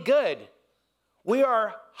generally good. We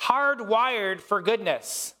are hardwired for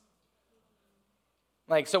goodness.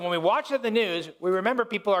 So when we watch the news, we remember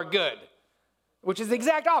people are good, which is the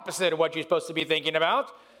exact opposite of what you're supposed to be thinking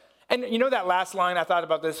about. And you know that last line, I thought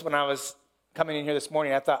about this when I was coming in here this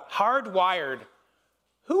morning. I thought, hardwired.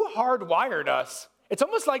 Who hardwired us? It's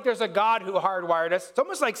almost like there's a God who hardwired us. It's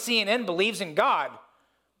almost like CNN believes in God,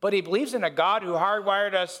 but he believes in a God who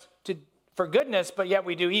hardwired us for goodness, but yet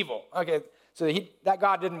we do evil. Okay, so that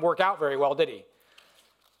God didn't work out very well, did he?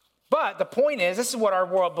 But the point is, this is what our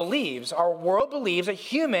world believes. Our world believes that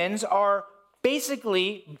humans are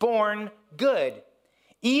basically born good.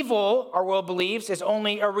 Evil, our world believes, is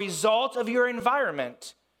only a result of your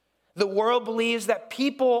environment. The world believes that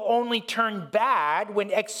people only turn bad when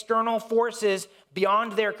external forces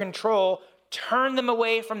beyond their control turn them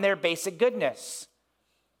away from their basic goodness.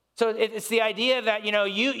 So it's the idea that,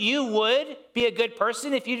 you would be a good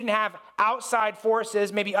person if you didn't have outside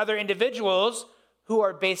forces, maybe other individuals who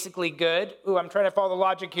are basically good. I'm trying to follow the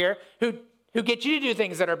logic here, who get you to do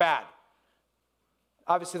things that are bad.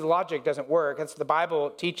 Obviously, the logic doesn't work. The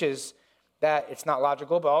Bible teaches that it's not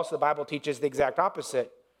logical, but also the Bible teaches the exact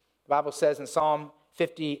opposite. The Bible says in Psalm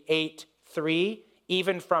 58:3,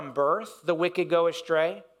 even from birth, the wicked go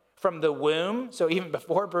astray. From the womb, so even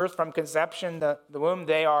before birth, from conception, the womb,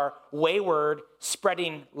 they are wayward,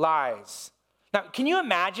 spreading lies. Now, can you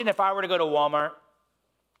imagine if I were to go to Walmart?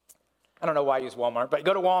 I don't know why I use Walmart, but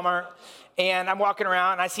go to Walmart and I'm walking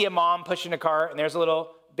around and I see a mom pushing a cart and there's a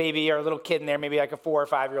little baby or a little kid in there, maybe like a 4 or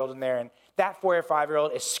 5-year-old in there. And that 4 or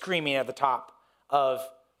 5-year-old is screaming at the top of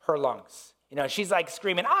her lungs. She's like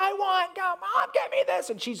screaming, I want, God, Mom, get me this.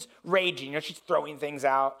 And she's raging, she's throwing things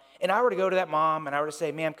out. And I were to go to that mom and I were to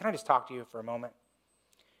say, ma'am, can I just talk to you for a moment?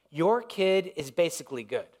 Your kid is basically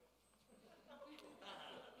good.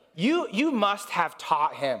 You must have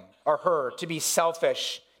taught him or her to be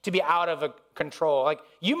selfish, to be out of control. Like,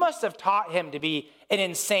 you must have taught him to be an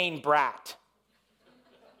insane brat.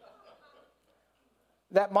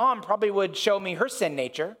 That mom probably would show me her sin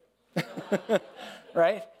nature,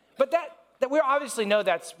 right? But that we obviously know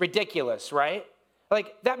that's ridiculous, right?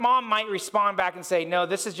 Like, that mom might respond back and say, no,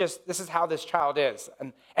 this is how this child is.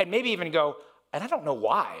 And maybe even go, and I don't know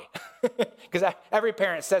why. Because every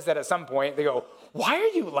parent says that at some point. They go, why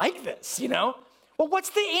are you like this, Well, what's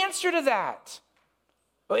the answer to that?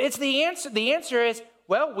 Well, it's the answer. The answer is,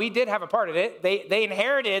 well, we did have a part of it. They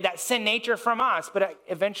inherited that sin nature from us, but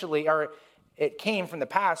eventually, it came from the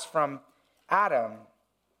past from Adam.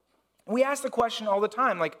 We ask the question all the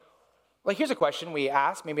time, like here's a question we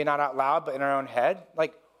ask, maybe not out loud, but in our own head.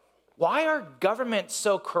 Like, why are governments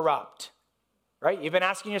so corrupt? Right? You've been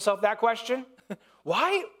asking yourself that question?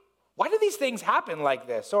 Why do these things happen like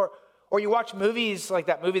this? Or you watch movies like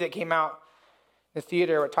that movie that came out in the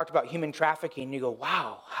theater where it talked about human trafficking, and you go,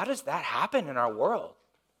 wow, how does that happen in our world?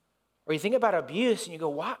 Or you think about abuse, and you go,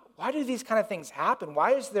 why do these kind of things happen?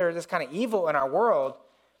 Why is there this kind of evil in our world?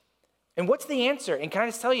 And what's the answer? And can I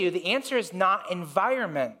just tell you, the answer is not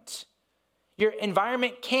environment. Your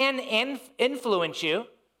environment can influence you.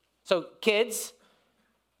 So kids,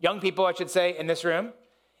 young people, I should say, in this room,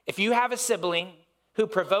 if you have a sibling who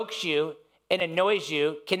provokes you and annoys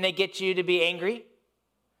you, can they get you to be angry?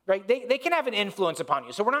 Right? They can have an influence upon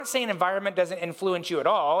you. So we're not saying environment doesn't influence you at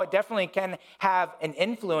all. It definitely can have an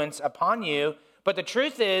influence upon you. But the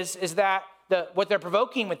truth is that what they're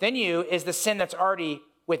provoking within you is the sin that's already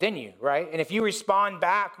within you, right? And if you respond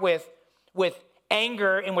back with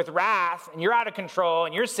anger and with wrath, and you're out of control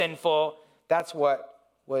and you're sinful, that's what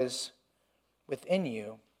was within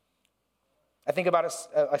you. I think about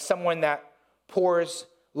someone that pours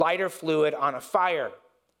lighter fluid on a fire.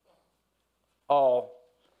 All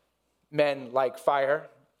men like fire,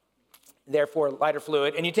 therefore lighter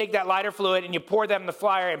fluid. And you take that lighter fluid and you pour that in the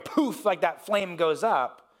fire, and poof, like that flame goes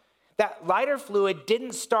up. That lighter fluid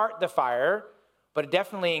didn't start the fire, but it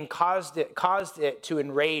definitely caused it to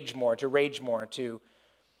enrage more, to rage more, to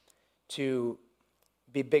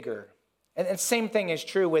be bigger. And the same thing is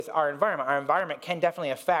true with our environment. Our environment can definitely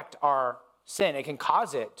affect our sin. It can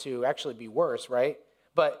cause it to actually be worse, right?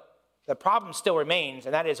 But the problem still remains,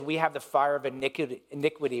 and that is we have the fire of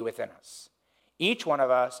iniquity within us. Each one of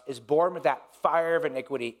us is born with that fire of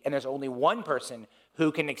iniquity, and there's only one person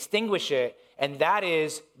who can extinguish it, and that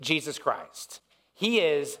is Jesus Christ. He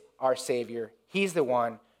is our Savior. He's the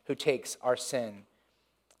one who takes our sin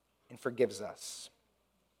and forgives us.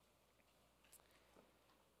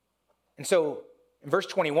 And so in verse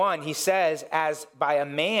 21, he says, as by a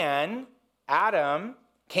man, Adam,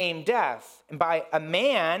 came death. And by a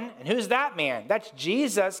man, and who's that man? That's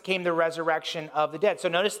Jesus, came the resurrection of the dead. So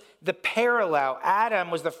notice the parallel.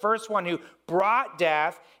 Adam was the first one who brought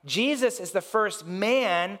death. Jesus is the first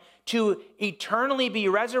man to eternally be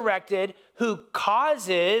resurrected, who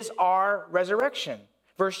causes our resurrection.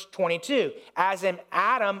 Verse 22, as in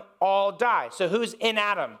Adam, all die. So who's in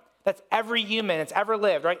Adam? That's every human that's ever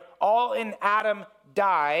lived, right? All in Adam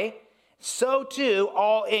die. So too,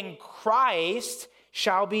 all in Christ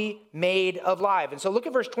shall be made alive. And so look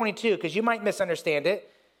at verse 22, because you might misunderstand it.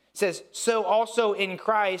 It says, so also in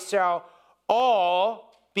Christ shall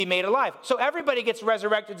all be made alive. So everybody gets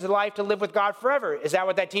resurrected to life to live with God forever. Is that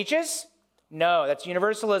what that teaches? No, that's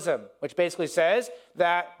universalism, which basically says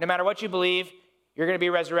that no matter what you believe, you're going to be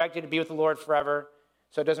resurrected to be with the Lord forever.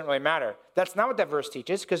 So it doesn't really matter. That's not what that verse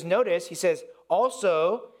teaches, because notice he says,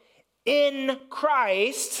 also in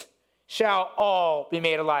Christ shall all be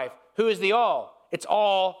made alive. Who is the all? It's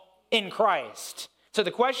all in Christ. So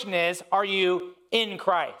the question is, are you in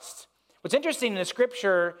Christ? What's interesting in the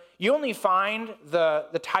scripture, you only find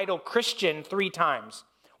the title Christian 3 times.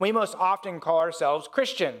 We most often call ourselves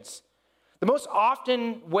Christians. The most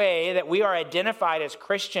often way that we are identified as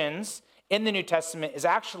Christians in the New Testament is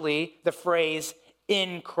actually the phrase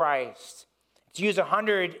in Christ. It's used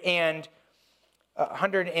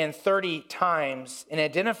 130 times and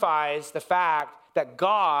identifies the fact that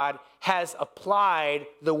God has applied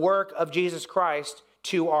the work of Jesus Christ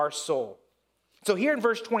to our soul. So here in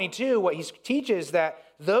verse 22, what he teaches that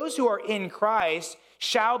those who are in Christ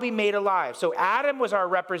shall be made alive. So Adam was our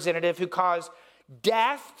representative who caused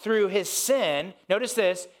death through his sin. Notice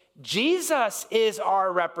this, Jesus is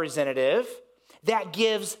our representative that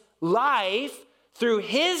gives life through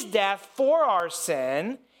his death for our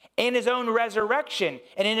sin and his own resurrection.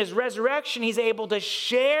 And in his resurrection, he's able to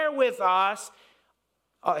share with us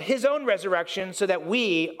his own resurrection so that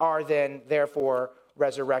we are then therefore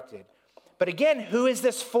resurrected. But again, who is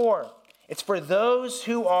this for? It's for those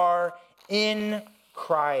who are in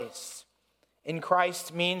Christ. In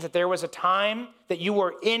Christ means that there was a time that you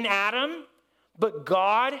were in Adam, but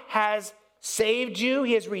God has saved you.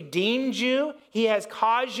 He has redeemed you. He has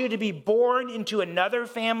caused you to be born into another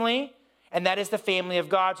family, and that is the family of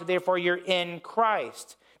God. So therefore, you're in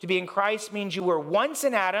Christ. To be in Christ means you were once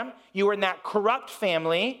in Adam. You were in that corrupt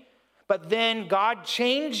family, but then God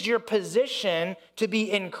changed your position to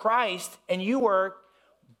be in Christ, and you were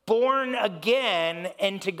born again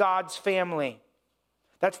into God's family.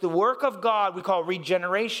 That's the work of God we call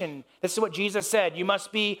regeneration. This is what Jesus said. You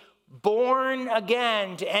must be born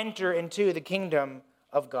again to enter into the kingdom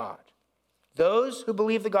of God. Those who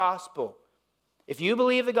believe the gospel, if you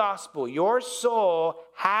believe the gospel, your soul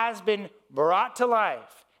has been brought to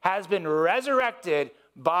life, has been resurrected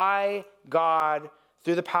by God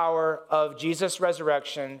through the power of Jesus'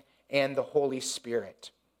 resurrection and the Holy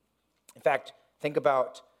Spirit. In fact, think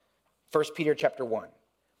about 1 Peter chapter 1.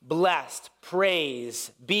 Blessed,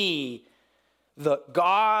 praise be the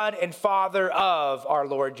God and Father of our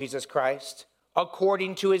Lord Jesus Christ.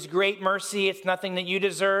 According to his great mercy, it's nothing that you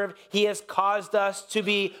deserve. He has caused us to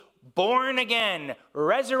be born again,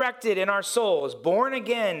 resurrected in our souls, born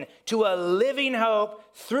again to a living hope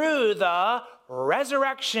through the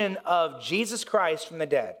resurrection of Jesus Christ from the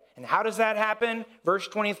dead. And how does that happen? Verse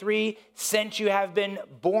 23, since you have been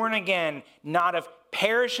born again, not of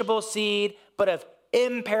perishable seed, but of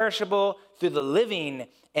imperishable through the living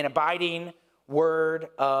and abiding word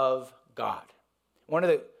of God. One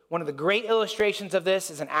of the great illustrations of this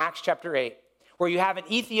is in Acts chapter 8, where you have an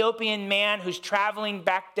Ethiopian man who's traveling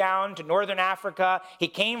back down to northern Africa. He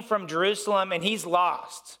came from Jerusalem and he's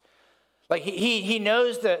lost. Like he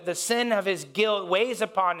knows the sin of his guilt weighs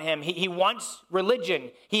upon him. He wants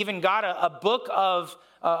religion. He even got a book of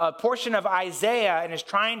a portion of Isaiah and is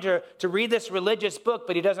trying to read this religious book,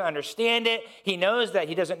 but he doesn't understand it. He knows that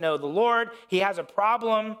he doesn't know the Lord. He has a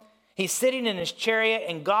problem. He's sitting in his chariot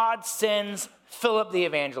and God sends Philip the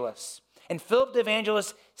evangelist. And Philip the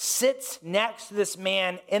evangelist sits next to this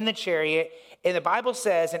man in the chariot. And the Bible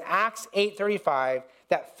says in Acts 8:35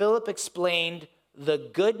 that Philip explained the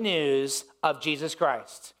good news of Jesus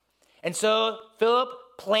Christ. And so Philip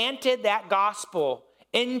planted that gospel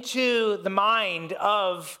into the mind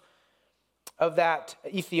of that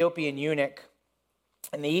Ethiopian eunuch.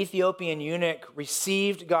 And the Ethiopian eunuch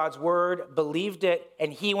received God's word, believed it,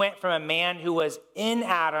 and he went from a man who was in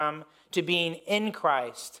Adam to being in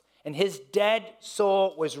Christ. And his dead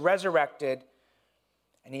soul was resurrected,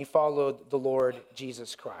 and he followed the Lord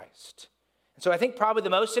Jesus Christ. And so I think probably the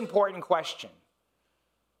most important question,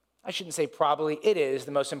 I shouldn't say probably, it is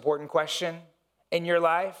the most important question in your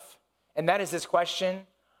life, and that is this question: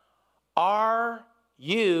 are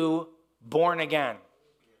you born again?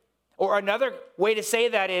 Or another way to say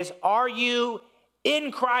that is, are you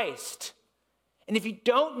in Christ? And if you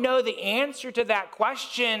don't know the answer to that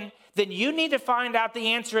question, then you need to find out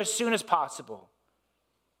the answer as soon as possible.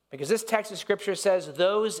 Because this text of scripture says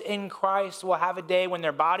those in Christ will have a day when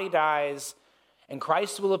their body dies and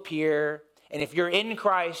Christ will appear. And if you're in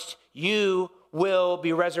Christ, you will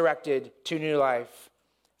be resurrected to new life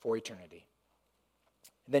for eternity.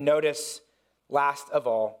 And then notice, last of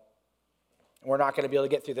all, we're not going to be able to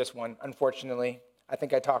get through this one, unfortunately. I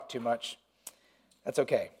think I talked too much. That's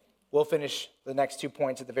okay. We'll finish the next 2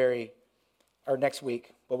 points next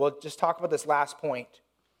week. But we'll just talk about this last point.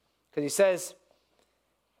 Because he says,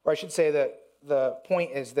 or I should say that the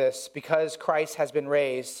point is this: because Christ has been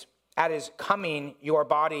raised, at his coming, your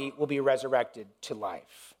body will be resurrected to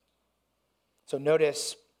life. So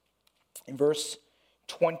notice in verse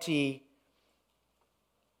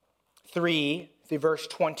 23 through verse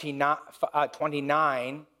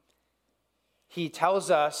 29, he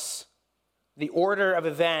tells us the order of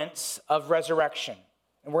events of resurrection.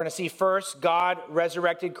 And we're going to see first, God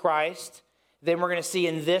resurrected Christ. Then we're going to see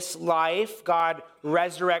in this life, God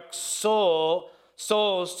resurrects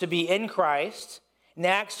souls to be in Christ.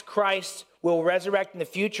 Next, Christ will resurrect in the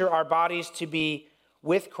future our bodies to be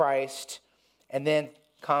with Christ. And then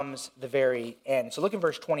comes the very end. So look in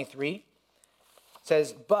verse 23. It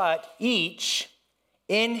says, but each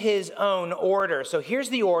in his own order. So here's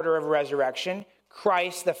the order of resurrection.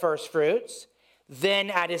 Christ the first fruits, Then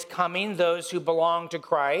at his coming, those who belong to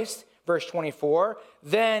Christ, verse 24,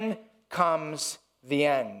 then comes the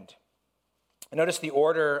end. Notice the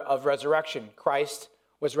order of resurrection. Christ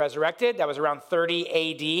was resurrected. That was around 30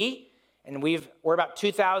 AD. And we're about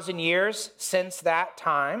 2,000 years since that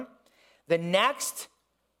time. The next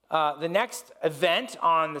event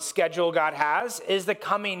on the schedule God has is the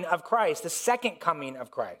coming of Christ, the second coming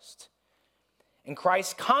of Christ. And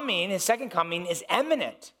Christ's coming, his second coming, is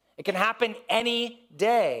imminent. It can happen any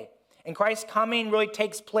day. And Christ's coming really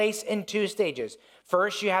takes place in two stages.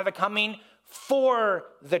 First, you have a coming for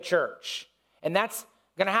the church. And that's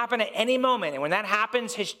going to happen at any moment. And when that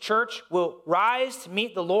happens, his church will rise to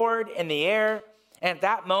meet the Lord in the air. And at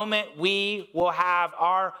that moment, we will have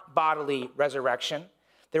our bodily resurrection.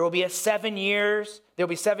 There will be 7 years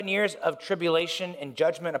of tribulation and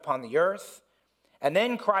judgment upon the earth. And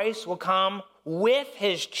then Christ will come with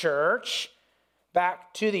his church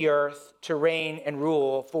back to the earth to reign and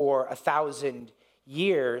rule for 1,000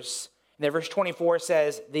 years. And then verse 24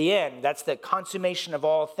 says, the end. That's the consummation of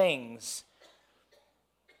all things.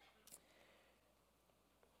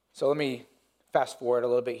 So let me fast forward a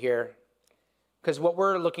little bit here. Because what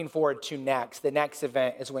we're looking forward to next, the next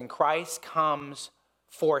event, is when Christ comes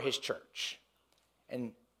for his church.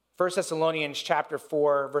 And 1 Thessalonians chapter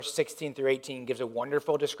 4, verse 16 through 18 gives a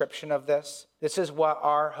wonderful description of this. This is what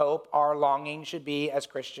our hope, our longing should be as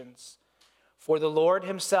Christians. For the Lord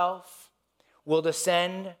himself will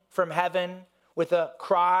descend from heaven with a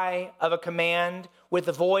cry of a command, with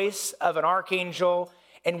the voice of an archangel,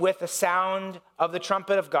 and with the sound of the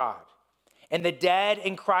trumpet of God. And the dead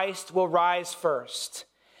in Christ will rise first.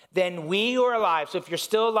 Then we who are alive, so if you're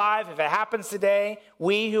still alive, if it happens today,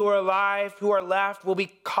 we who are alive, who are left, will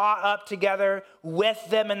be caught up together with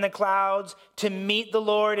them in the clouds to meet the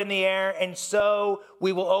Lord in the air. And so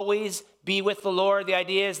we will always be with the Lord. The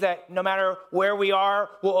idea is that no matter where we are,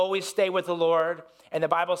 we'll always stay with the Lord. And the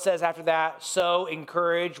Bible says after that, so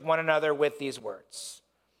encourage one another with these words.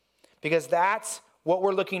 Because that's what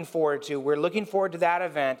we're looking forward to. We're looking forward to that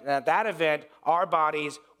event. And at that event, our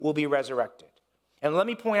bodies will be resurrected. And let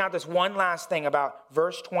me point out this one last thing about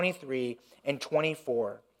verse 23 and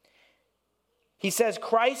 24. He says,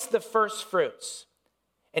 Christ the first fruits.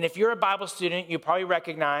 And if you're a Bible student, you probably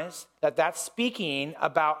recognize that that's speaking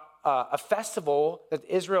about a festival that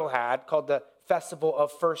Israel had called the Festival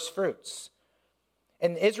of First Fruits.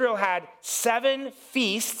 And Israel had 7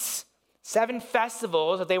 feasts, 7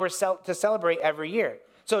 festivals that they were to celebrate every year.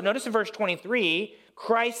 So notice in verse 23,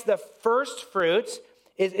 Christ the first fruits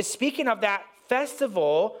is speaking of that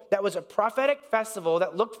festival that was a prophetic festival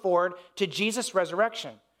that looked forward to Jesus'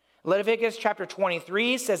 resurrection. Leviticus chapter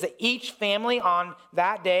 23 says that each family on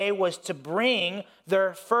that day was to bring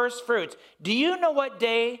their first fruits. Do you know what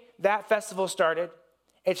day that festival started?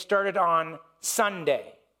 It started on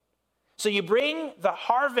Sunday. So you bring the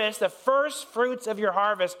harvest, the first fruits of your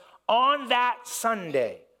harvest on that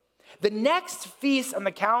Sunday. The next feast on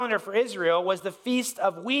the calendar for Israel was the Feast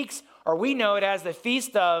of Weeks, or we know it as the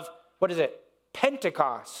Feast of,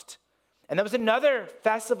 Pentecost. And that was another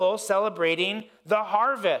festival celebrating the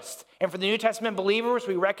harvest. And for the New Testament believers,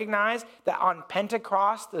 we recognize that on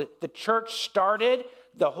Pentecost, the church started,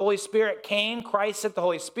 the Holy Spirit came, Christ sent the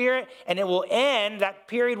Holy Spirit, and it will end, that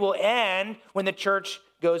period will end when the church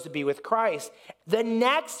goes to be with Christ. The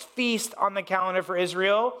next feast on the calendar for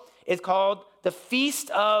Israel is called the Feast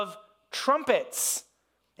of Trumpets.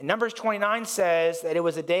 And Numbers 29 says that it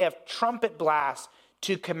was a day of trumpet blast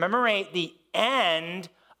to commemorate the end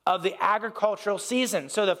of the agricultural season.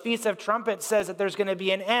 So the Feast of Trumpets says that there's going to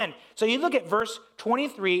be an end. So you look at verse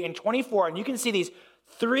 23 and 24, and you can see these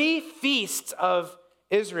 3 feasts of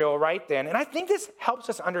Israel right then. And I think this helps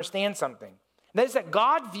us understand something. That is that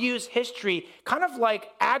God views history kind of like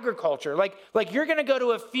agriculture. Like you're going to go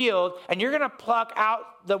to a field and you're going to pluck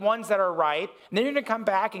out the ones that are ripe, and then you're going to come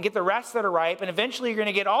back and get the rest that are ripe, and eventually you're going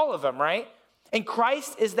to get all of them, right? And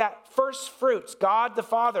Christ is that first fruits. God the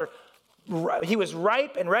Father, he was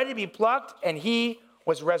ripe and ready to be plucked, and he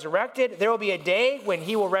was resurrected. There will be a day when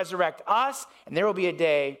he will resurrect us, and there will be a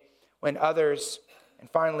day when others, and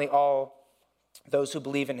finally all those who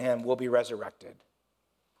believe in him, will be resurrected.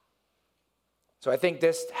 So I think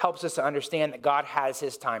this helps us to understand that God has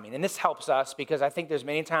his timing. And this helps us because I think there's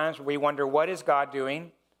many times where we wonder, what is God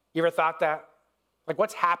doing? You ever thought that? Like,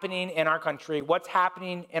 what's happening in our country? What's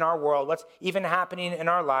happening in our world? What's even happening in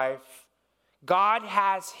our life? God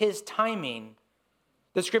has his timing.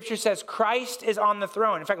 The scripture says Christ is on the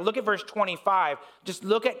throne. In fact, look at verse 25. Just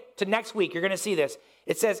look to next week. You're going to see this.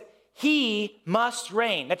 It says, he must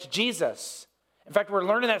reign. That's Jesus. In fact, we're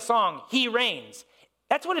learning that song, he reigns.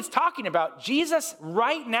 That's what it's talking about. Jesus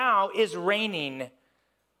right now is reigning.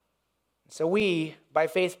 So we, by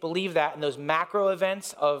faith, believe that in those macro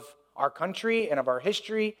events of our country and of our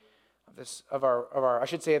history, of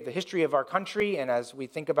the history of our country, and as we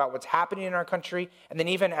think about what's happening in our country, and then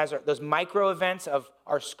even as those micro events of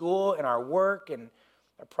our school and our work and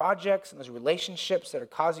our projects and those relationships that are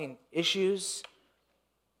causing issues,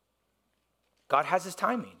 God has his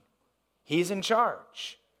timing. He's in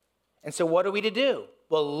charge. And so what are we to do?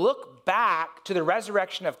 Well, look back to the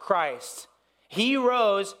resurrection of Christ. He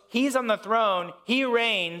rose, he's on the throne, he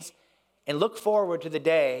reigns, and look forward to the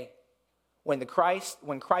day when Christ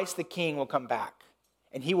the King will come back,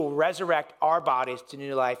 and he will resurrect our bodies to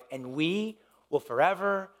new life, and we will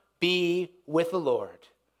forever be with the Lord.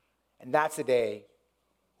 And that's the day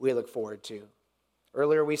we look forward to.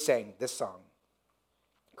 Earlier we sang this song,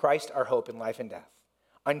 Christ our hope in life and death.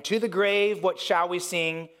 Unto the grave, what shall we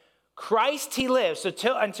sing? Christ he lives. So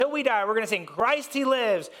until we die, we're going to sing, Christ he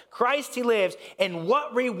lives, Christ he lives. And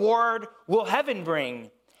what reward will heaven bring?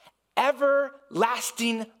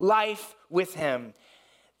 Everlasting life with him.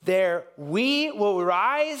 There we will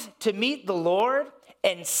rise to meet the Lord,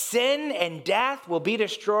 and sin and death will be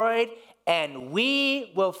destroyed, and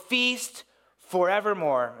we will feast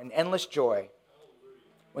forevermore in endless joy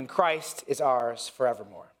when Christ is ours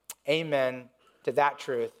forevermore. Amen to that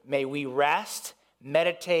truth. May we rest,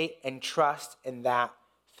 meditate, and trust in that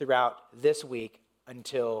throughout this week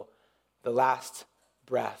until the last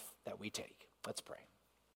breath that we take. Let's pray.